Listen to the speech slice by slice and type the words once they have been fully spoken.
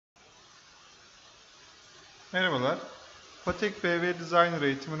Merhabalar, Fatek HMI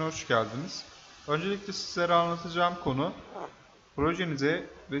eğitimine hoş geldiniz. Öncelikle sizlere anlatacağım konu, projenize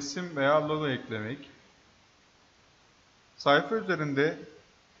resim veya logo eklemek. Sayfa üzerinde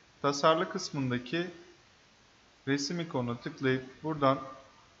tasarla kısmındaki resim ikonuna tıklayıp buradan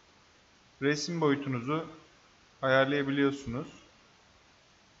resim boyutunuzu ayarlayabiliyorsunuz.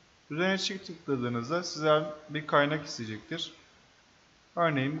 Üzerine çift tıkladığınızda sizler bir kaynak isteyecektir.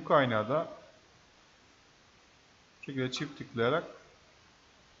 Örneğin bu kaynağı da bu şekilde çift tıklayarak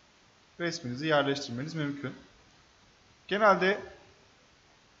resminizi yerleştirmeniz mümkün. Genelde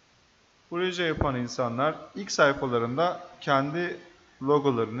proje yapan insanlar ilk sayfalarında kendi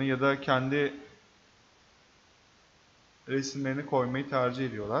logolarını ya da kendi resimlerini koymayı tercih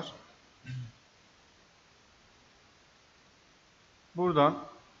ediyorlar. Buradan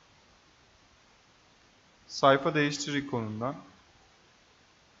sayfa değiştir ikonundan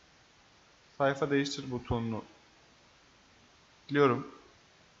sayfa değiştir butonunu tıklıyorum.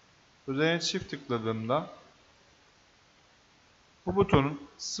 Üzerine çift tıkladığımda bu butonun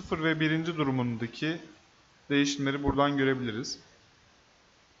 0 ve 1. durumundaki değişimleri buradan görebiliriz.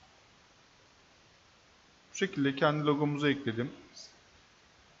 Bu şekilde kendi logomuzu ekledim.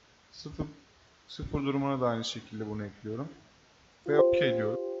 0 durumuna da aynı şekilde bunu ekliyorum. Ve OK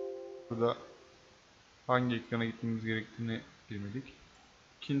diyorum. Burada hangi ekrana gitmemiz gerektiğini bilmedik.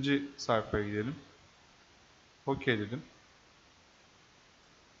 İkinci sayfaya gidelim. OK dedim.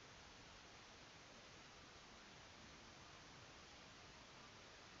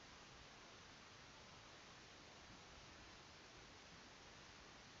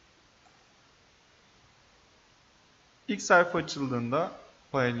 İlk sayfa açıldığında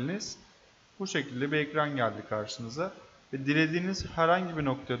paneliniz bu şekilde bir ekran geldi karşınıza ve dilediğiniz herhangi bir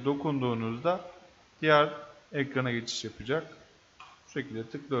noktaya dokunduğunuzda diğer ekrana geçiş yapacak. Bu şekilde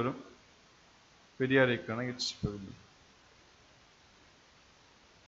tıklıyorum ve diğer ekrana geçiş yapabildim.